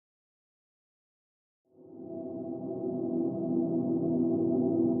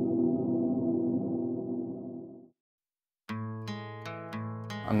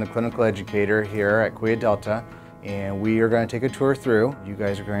I'm the clinical educator here at Kuya Delta, and we are going to take a tour through. You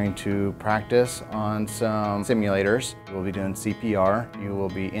guys are going to practice on some simulators. You will be doing CPR, you will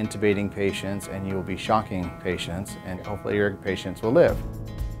be intubating patients, and you will be shocking patients, and hopefully your patients will live.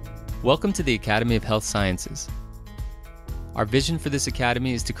 Welcome to the Academy of Health Sciences. Our vision for this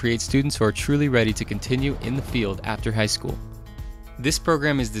academy is to create students who are truly ready to continue in the field after high school. This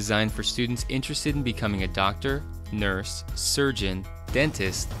program is designed for students interested in becoming a doctor, nurse, surgeon,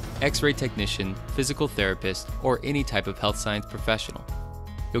 dentist, x-ray technician, physical therapist, or any type of health science professional.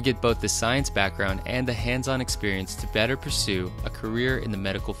 You'll get both the science background and the hands-on experience to better pursue a career in the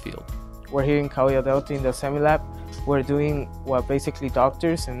medical field. We're here in Kuya Delta in the semi-lab. We're doing what basically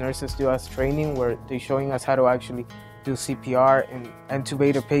doctors and nurses do as training, where they're showing us how to actually do CPR and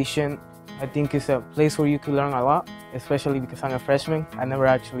intubate a patient. I think it's a place where you can learn a lot, especially because I'm a freshman. I never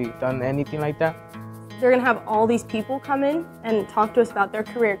actually done anything like that. They're going to have all these people come in and talk to us about their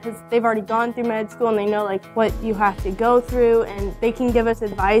career because they've already gone through med school and they know what you have to go through, and they can give us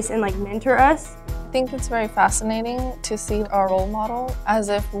advice and mentor us. I think it's very fascinating to see our role model as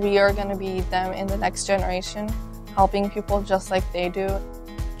if we are going to be them in the next generation, helping people just like they do.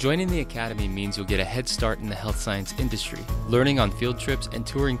 Joining the Academy means you'll get a head start in the health science industry, learning on field trips and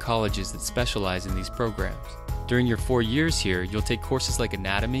touring colleges that specialize in these programs. During your 4 years here, you'll take courses like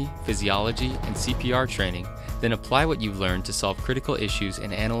anatomy, physiology, and CPR training, then apply what you've learned to solve critical issues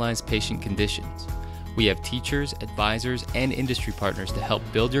and analyze patient conditions. We have teachers, advisors, and industry partners to help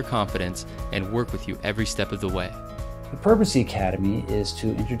build your confidence and work with you every step of the way. The purpose of the Academy is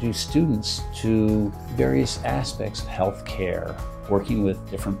to introduce students to various aspects of healthcare, working with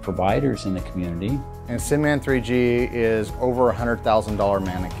different providers in the community. And SimMan 3G is over a $100,000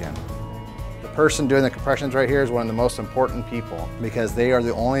 mannequin. The person doing the compressions right here is one of the most important people because they are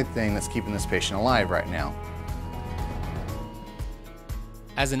the only thing that's keeping this patient alive right now.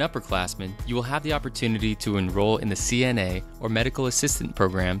 As an upperclassman, you will have the opportunity to enroll in the CNA or medical assistant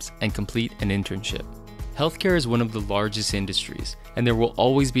programs and complete an internship. Healthcare is one of the largest industries, and there will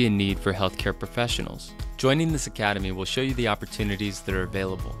always be a need for healthcare professionals. Joining this academy will show you the opportunities that are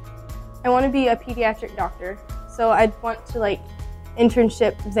available. I want to be a pediatric doctor, so I'd want to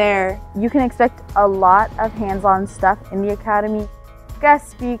internship there. You can expect a lot of hands-on stuff in the academy.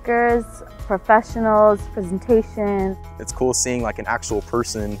 Guest speakers, professionals, presentations. It's cool seeing an actual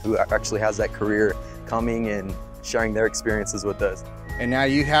person who actually has that career coming and sharing their experiences with us. And now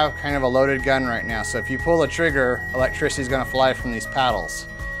you have kind of a loaded gun right now, so if you pull the trigger, electricity is going to fly from these paddles.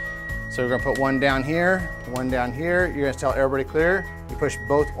 So we're going to put one down here, one down here. You're going to tell everybody clear. You push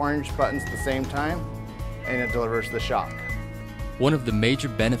both orange buttons at the same time, and it delivers the shock. One of the major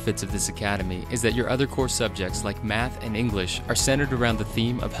benefits of this academy is that your other core subjects like math and English are centered around the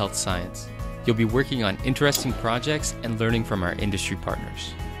theme of health science. You'll be working on interesting projects and learning from our industry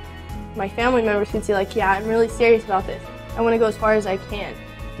partners. My family members can see yeah, I'm really serious about this. I want to go as far as I can.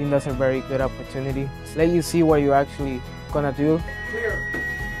 I think that's a very good opportunity. It's let you see what you're actually gonna do. Clear.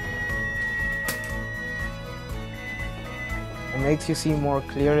 It makes you see more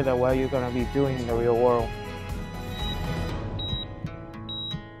clearly what you're gonna be doing in the real world.